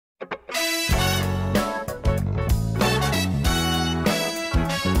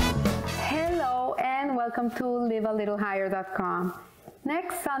welcome to livealittlehigher.com.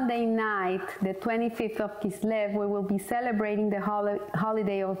 Next Sunday night, the 25th of Kislev, we will be celebrating the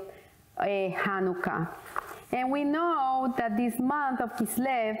holiday of Chanukah. And we know that this month of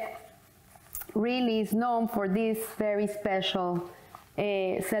Kislev really is known for this very special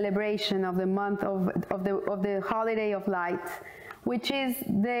celebration of the month of the holiday of light, which is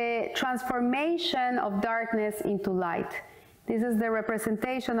the transformation of darkness into light. This is the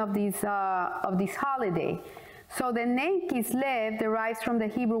representation of this holiday. So the name Kislev derives from the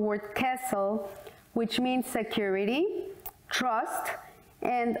Hebrew word kesel, which means security, trust,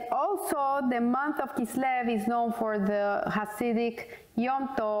 and also the month of Kislev is known for the Hasidic Yom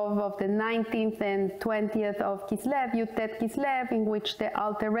Tov of the 19th and 20th of Kislev, Yutet Kislev, in which the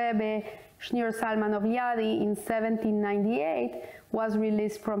Alter Rebbe Shneur Zalman of Yadi in 1798 was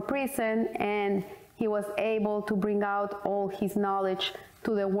released from prison, and he was able to bring out all his knowledge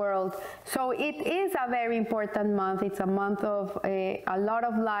to the world. So it is a very important month. It's a month of a lot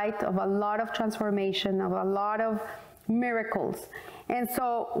of light, of a lot of transformation, of a lot of miracles. And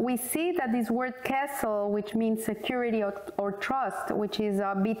so we see that this word kesel, which means security or trust, which is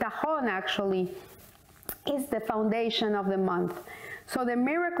bitachon actually, is the foundation of the month. So the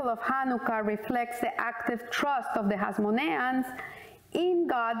miracle of Chanukah reflects the active trust of the Hasmoneans in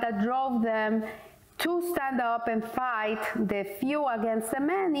God that drove them to stand up and fight the few against the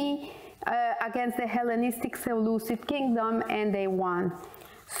many, against the Hellenistic Seleucid kingdom, and they won.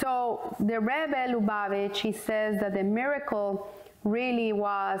 So the Rebbe Lubavitch, he says that the miracle really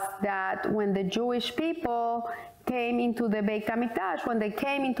was that when the Jewish people came into the Beit HaMikdash, when they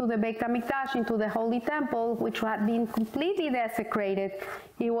came into the Beit HaMikdash, into the Holy Temple, which had been completely desecrated,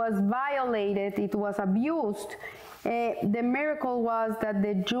 it was violated, it was abused. The miracle was that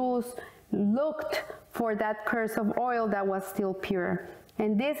the Jews looked for that curse of oil that was still pure.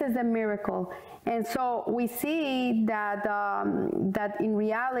 And this is a miracle. And so we see that, that in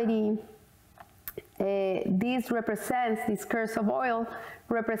reality, this curse of oil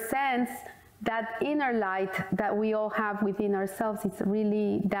represents that inner light that we all have within ourselves. It's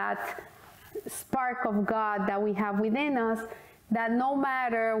really that spark of God that we have within us, that no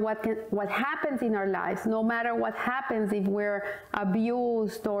matter what happens in our lives, no matter what happens if we're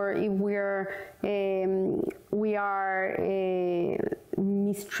abused or if we are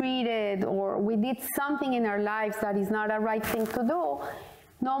mistreated or we did something in our lives that is not a right thing to do,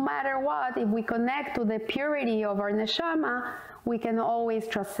 no matter what, if we connect to the purity of our neshama, we can always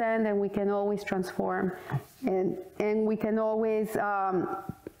transcend and we can always transform, and we can always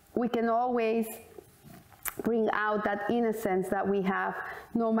bring out that innocence that we have,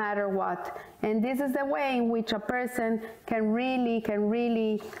 no matter what. And this is the way in which a person can really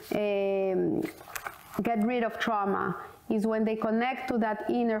get rid of trauma, is when they connect to that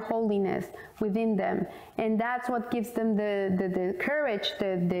inner holiness within them. And that's what gives them the courage,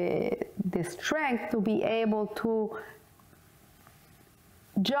 the strength to be able to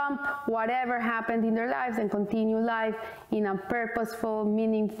jump whatever happened in their lives and continue life in a purposeful,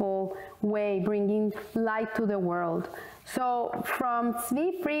 meaningful way, bringing light to the world. So from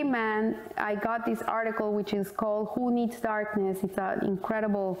Zvi Freeman, I got this article which is called Who Needs Darkness? It's an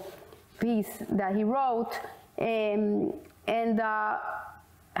incredible piece that he wrote. And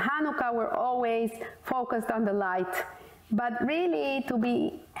Chanukah, we're always focused on the light. But really, to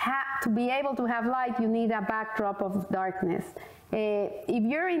be able to have light, you need a backdrop of darkness. If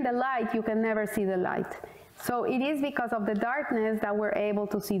you're in the light, you can never see the light. So it is because of the darkness that we're able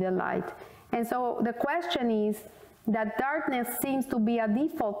to see the light. And so the question is that darkness seems to be a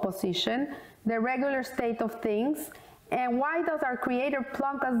default position, the regular state of things. And why does our Creator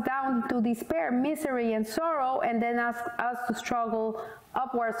plunk us down to despair, misery, and sorrow, and then ask us to struggle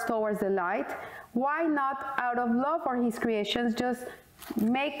upwards towards the light? Why not, out of love for His creations, just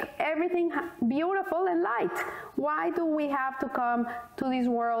make everything beautiful and light? Why do we have to come to this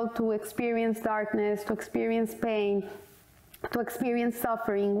world to experience darkness, to experience pain, to experience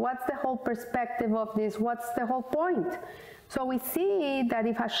suffering? What's the whole perspective of this? What's the whole point? So we see that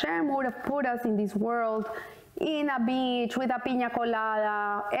if Hashem would have put us in this world, in a beach with a piña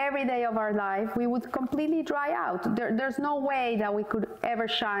colada every day of our life, we would completely dry out. There's no way that we could ever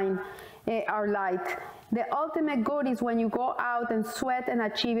shine our light. The ultimate good is when you go out and sweat and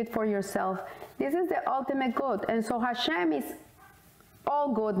achieve it for yourself. This is the ultimate good. And so Hashem is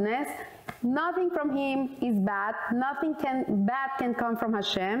all goodness. Nothing from Him is bad. Nothing bad can come from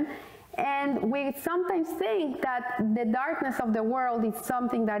Hashem. And we sometimes think that the darkness of the world is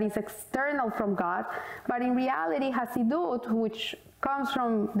something that is external from God. But in reality, Hasidut, which comes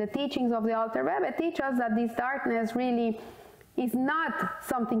from the teachings of the Alter Rebbe, teaches us that this darkness really is not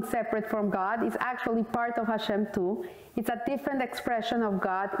something separate from God. It's actually part of Hashem too. It's a different expression of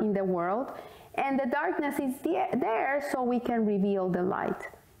God in the world. And the darkness is there so we can reveal the light.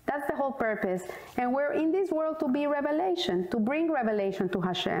 That's the whole purpose. And we're in this world to be revelation, to bring revelation to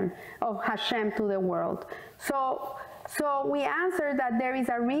Hashem, of Hashem to the world. So we answer that there is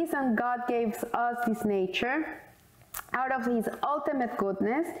a reason God gave us this nature. Out of his ultimate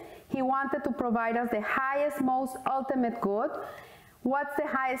goodness, he wanted to provide us the highest, most ultimate good. What's the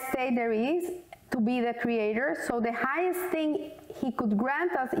highest state there is? To be the creator. So the highest thing he could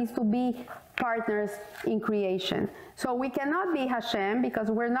grant us is to be partners in creation. So we cannot be Hashem because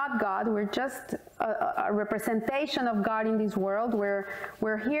we're not God. We're just a representation of God in this world. We're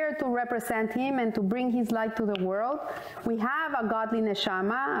here to represent him and to bring his light to the world. We have a godly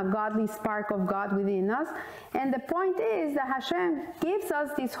neshama, a godly spark of God within us. And the point is that Hashem gives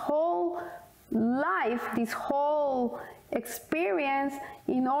us this whole life, this whole experience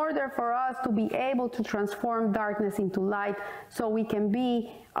in order for us to be able to transform darkness into light so we can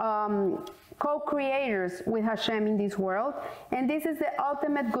be co-creators with Hashem in this world. And this is the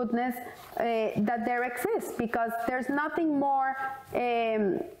ultimate goodness that there exists, because there's nothing more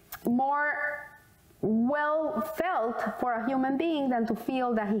well felt for a human being than to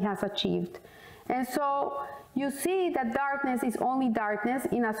feel that he has achieved. And so you see that darkness is only darkness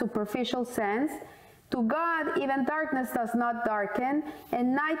in a superficial sense. To God, even darkness does not darken,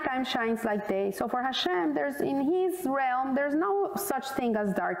 and nighttime shines like day. So for Hashem, in his realm, there's no such thing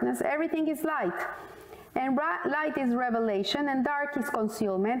as darkness. Everything is light. And light is revelation, and dark is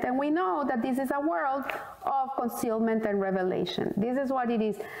concealment. And we know that this is a world of concealment and revelation. This is what it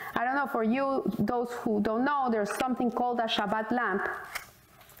is. I don't know, for you, those who don't know, there's something called a Shabbat lamp.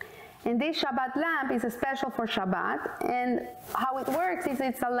 And this Shabbat lamp is special for Shabbat, and how it works is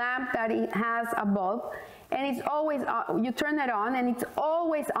it's a lamp that it has a bulb, and it's always, you turn it on, and it's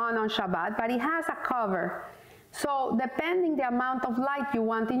always on Shabbat, but it has a cover. So depending the amount of light you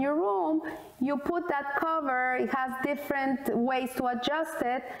want in your room, you put that cover. It has different ways to adjust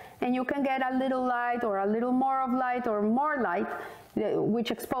it, and you can get a little light or a little more of light or more light,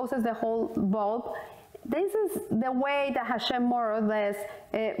 which exposes the whole bulb. This is the way that Hashem more or less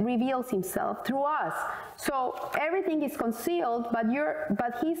reveals himself through us. So everything is concealed, but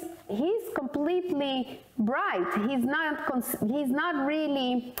he's completely bright. He's not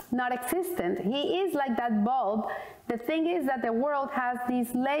really not existent. He is like that bulb. The thing is that the world has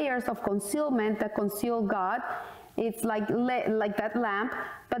these layers of concealment that conceal God. It's like that lamp.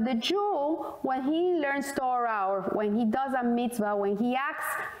 But the Jew, when he learns Torah, or when he does a mitzvah, when he acts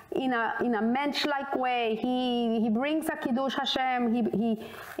in a mensch-like way, he brings a kiddush Hashem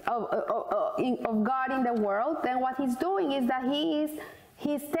of God in the world, then what he's doing is that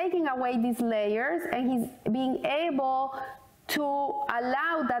he's taking away these layers, and he's being able to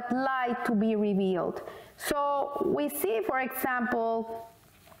allow that light to be revealed. So we see, for example,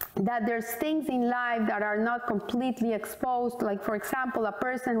 that there's things in life that are not completely exposed. Like, for example, a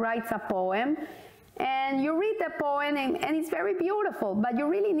person writes a poem, and you read the poem, and it's very beautiful, but you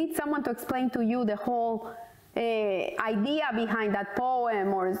really need someone to explain to you the whole idea behind that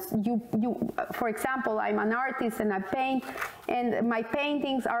poem. Or for example, I'm an artist and I paint, and my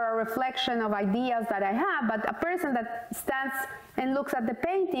paintings are a reflection of ideas that I have, but a person that stands and looks at the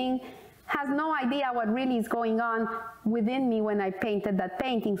painting has no idea what really is going on within me when I painted that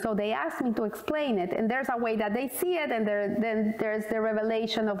painting. So they asked me to explain it, and there's a way that they see it, and then there's the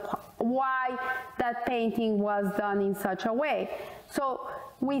revelation of why that painting was done in such a way. So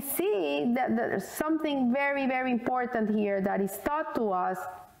we see that there's something very, very important here that is taught to us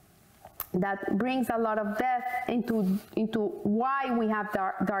that brings a lot of depth into why we have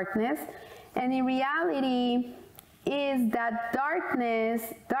darkness. And in reality, is that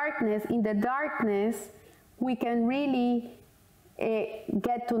in the darkness, we can really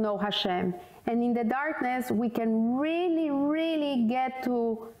get to know Hashem. And in the darkness, we can really, really get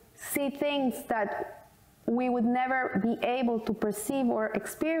to see things that we would never be able to perceive or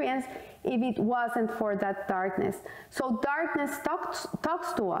experience if it wasn't for that darkness. So darkness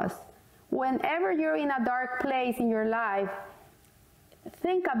talks to us. Whenever you're in a dark place in your life,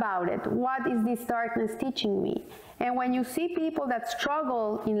 think about it. What is this darkness teaching me? And when you see people that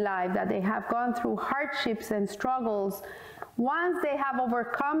struggle in life, that they have gone through hardships and struggles, once they have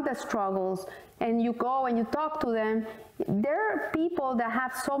overcome the struggles and you go and you talk to them, there are people that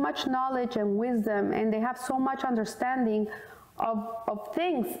have so much knowledge and wisdom, and they have so much understanding of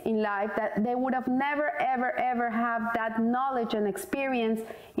things in life that they would have never, ever, ever have that knowledge and experience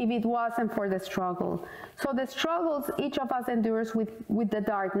if it wasn't for the struggle. So the struggles each of us endures with the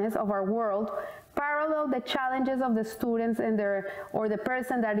darkness of our world parallel the challenges of the students and or the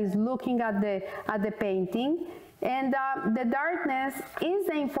person that is looking at the painting. And the darkness is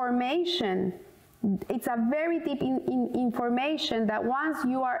the information. It's a very deep information that once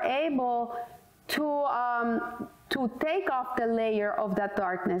you are able to take off the layer of that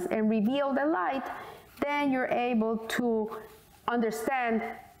darkness and reveal the light, then you're able to understand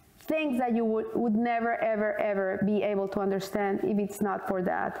things that you would never, ever, ever be able to understand if it's not for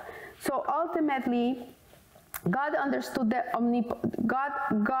that. So ultimately, God understood that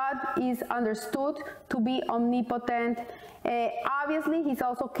God is understood to be omnipotent. Obviously, he's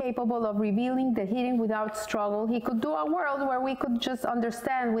also capable of revealing the hidden without struggle. He could do a world where we could just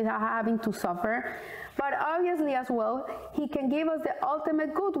understand without having to suffer. But obviously as well, he can give us the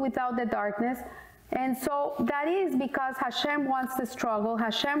ultimate good without the darkness. And so that is because Hashem wants the struggle.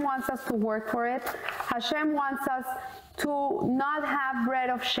 Hashem wants us to work for it. Hashem wants us to not have bread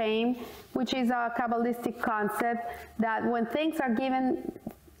of shame, which is a Kabbalistic concept that when things are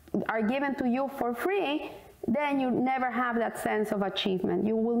given to you for free, then you never have that sense of achievement.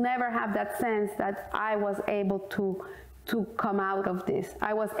 You will never have that sense that I was able to come out of this.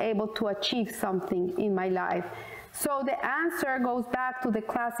 I was able to achieve something in my life. So the answer goes back to the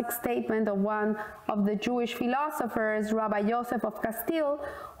classic statement of one of the Jewish philosophers, Rabbi Yosef of Castile,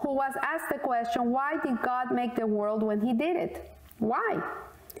 who was asked the question, why did God make the world when he did it? Why?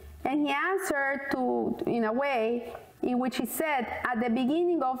 And he answered in a way in which he said, at the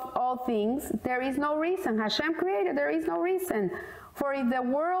beginning of all things, there is no reason. Hashem created, there is no reason. For if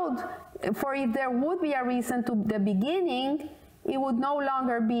there would be a reason to the beginning, it would no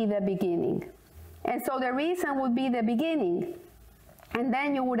longer be the beginning. And so the reason would be the beginning. And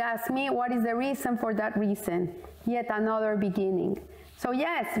then you would ask me, what is the reason for that reason? Yet another beginning. So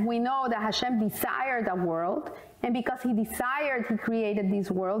yes, we know that Hashem desired a world, and because he desired, he created this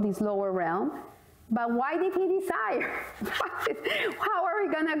world, this lower realm. But why did he desire? How are we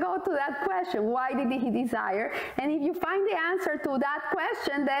going to go to that question? Why did he desire? And if you find the answer to that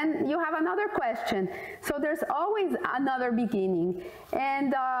question, then you have another question. So there's always another beginning.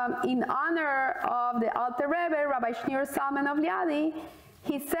 And in honor of the Alter Rebbe, Rabbi Shneur Salman of Liadi,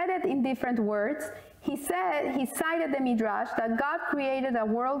 he said it in different words. He cited the Midrash that God created a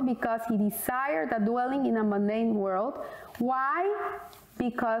world because he desired a dwelling in a mundane world. Why?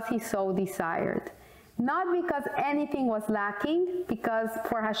 Because he so desired. Not because anything was lacking, because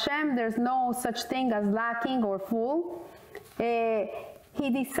for Hashem there's no such thing as lacking or full. He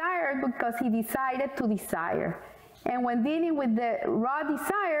desired because he decided to desire. And when dealing with the raw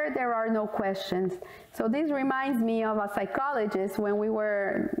desire, there are no questions. So this reminds me of a psychologist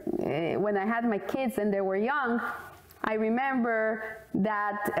when I had my kids and they were young. I remember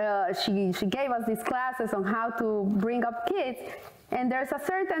that she gave us these classes on how to bring up kids. And there's a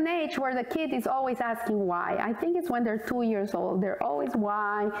certain age where the kid is always asking why. I think it's when they're 2 years old. They're always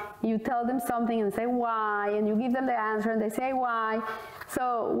why. You tell them something and say why, and you give them the answer and they say why.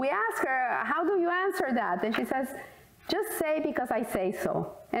 So we ask her, how do you answer that? And she says, just say because I say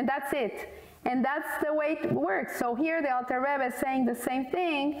so. And that's it. And that's the way it works. So here the Alter Rebbe is saying the same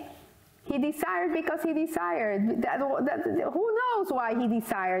thing. He desired because he desired. Who knows why he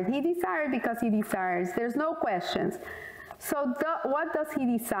desired? He desired because he desires. There's no questions. So what does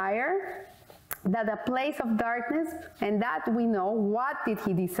he desire? That a place of darkness, and that we know, what did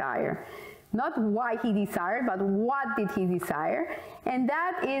he desire? Not why he desired, but what did he desire? And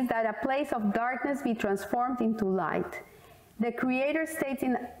that is that a place of darkness be transformed into light. The Creator states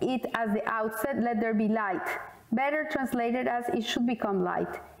in it as the outset, let there be light. Better translated as it should become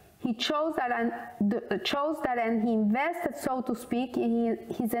light. He chose that and he invested, so to speak, in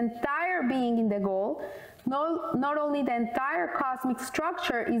his entire being in the goal. Not only the entire cosmic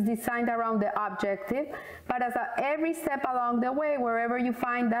structure is designed around the objective, but as every step along the way, wherever you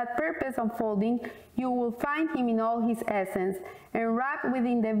find that purpose unfolding, you will find him in all his essence, enwrapped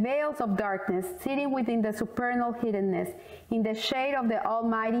within the veils of darkness, sitting within the supernal hiddenness. In the shade of the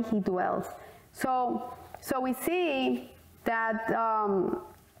Almighty he dwells. So we see that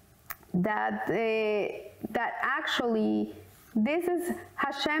actually this is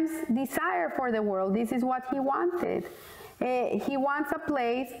Hashem's desire for the world. This is what he wanted. He wants a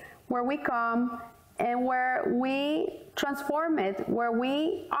place where we come and where we transform it, where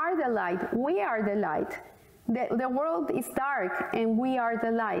we are the light. We are the light. The world is dark and we are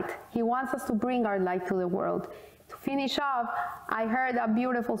the light. He wants us to bring our light to the world. To finish off, I heard a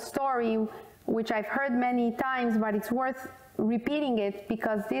beautiful story which I've heard many times, but it's worth repeating it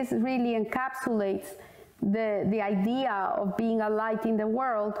because this really encapsulates the idea of being a light in the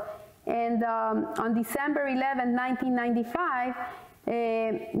world. And on December 11, 1995,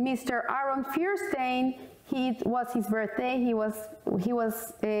 Mr. Aaron Fierstein, it was his birthday. His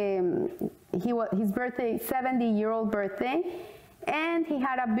birthday, 70-year-old birthday, and he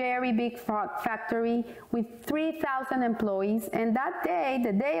had a very big factory with 3,000 employees. And that day,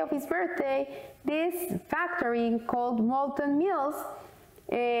 the day of his birthday, this factory called Molten Mills,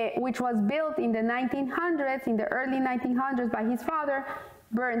 which was built in the 1900s, in the early 1900s by his father,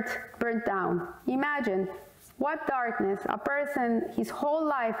 burnt down. Imagine what darkness. A person his whole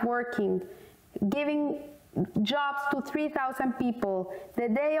life working, giving jobs to 3,000 people. The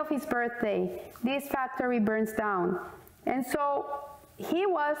day of his birthday, this factory burns down. And so he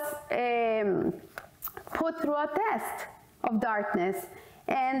was put through a test of darkness.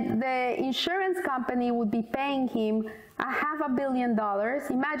 And the insurance company would be paying him $500 million.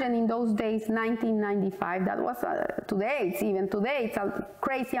 Imagine in those days, 1995, that was, today it's a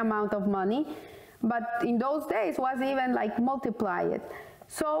crazy amount of money. But in those days was even like multiply it.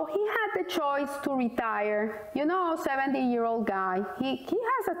 So he had the choice to retire. You know, 70-year-old guy, he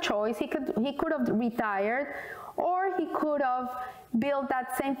has a choice. He could have retired, or he could have built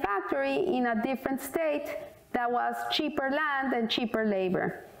that same factory in a different state that was cheaper land and cheaper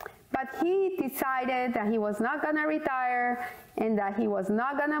labor. But he decided that he was not gonna retire and that he was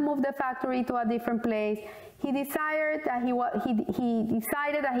not gonna move the factory to a different place. He decided that he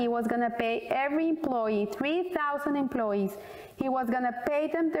was gonna pay every employee, 3,000 employees, he was gonna pay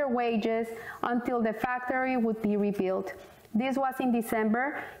them their wages until the factory would be rebuilt. This was in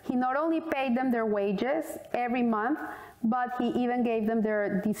December. He not only paid them their wages every month, but he even gave them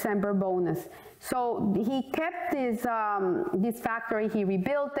their December bonus. So he kept this factory, he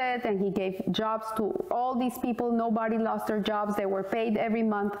rebuilt it, and he gave jobs to all these people. Nobody lost their jobs. They were paid every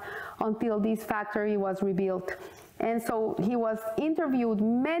month until this factory was rebuilt. And so he was interviewed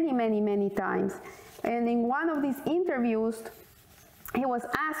many, many, many times. And in one of these interviews, he was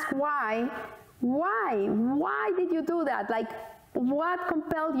asked why did you do that? Like, what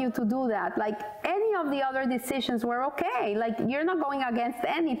compelled you to do that? Like, any of the other decisions were okay. Like, you're not going against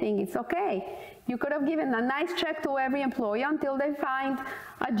anything. It's okay. You could have given a nice check to every employee until they find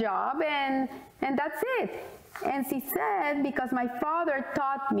a job, and that's it. And she said, because my father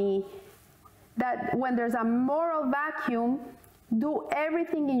taught me that when there's a moral vacuum, do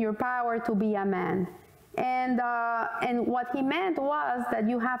everything in your power to be a man. And what he meant was that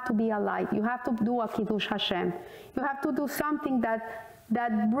you have to be a light. You have to do a Kiddush Hashem. You have to do something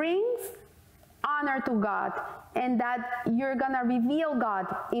that brings honor to God, and that you're gonna reveal God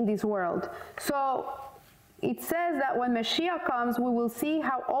in this world. So it says that when Mashiach comes, we will see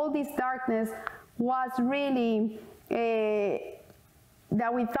how all this darkness was really,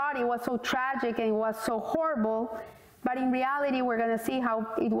 that we thought it was so tragic and it was so horrible, but in reality, we're gonna see how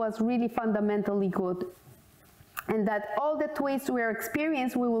it was really fundamentally good. And that all the twists we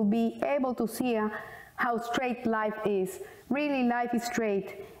experiencing, we will be able to see how straight life is. Really, life is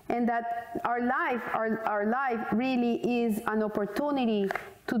straight. And that our life really is an opportunity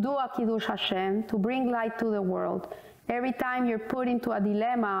to do a Kiddush Hashem, to bring light to the world. Every time you're put into a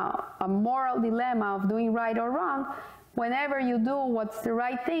dilemma, a moral dilemma of doing right or wrong, whenever you do what's the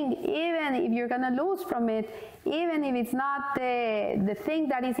right thing, even if you're gonna lose from it, even if it's not the thing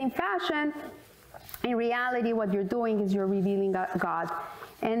that is in fashion, in reality, what you're doing is you're revealing God.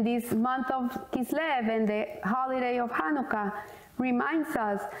 And this month of Kislev and the holiday of Hanukkah reminds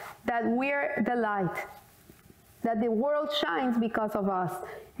us that we're the light, that the world shines because of us,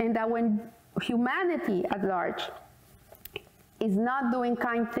 and that when humanity at large is not doing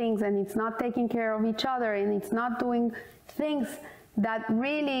kind things, and it's not taking care of each other, and it's not doing things that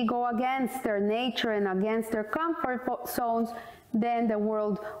really go against their nature and against their comfort zones, then the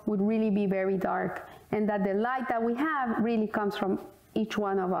world would really be very dark. And that the light that we have really comes from each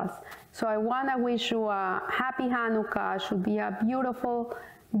one of us. So I want to wish you a happy Hanukkah. It should be a beautiful,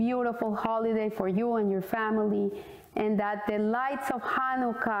 beautiful holiday for you and your family. And that the lights of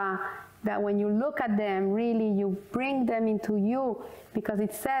Hanukkah, that when you look at them, really you bring them into you, because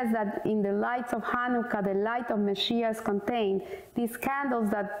it says that in the lights of Hanukkah, the light of Mashiach is contained. These candles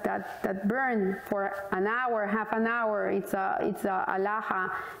that burn for an hour, half an hour, it's a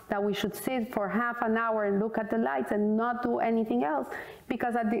halacha that we should sit for half an hour and look at the lights and not do anything else.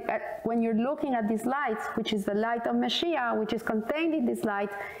 Because when you're looking at these lights, which is the light of Mashiach, which is contained in these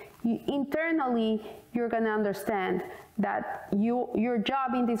lights, internally you're going to understand that your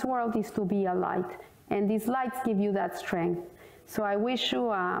job in this world is to be a light, and these lights give you that strength. So I wish you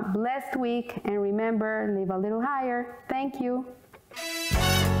a blessed week, and remember, live a little higher. Thank you.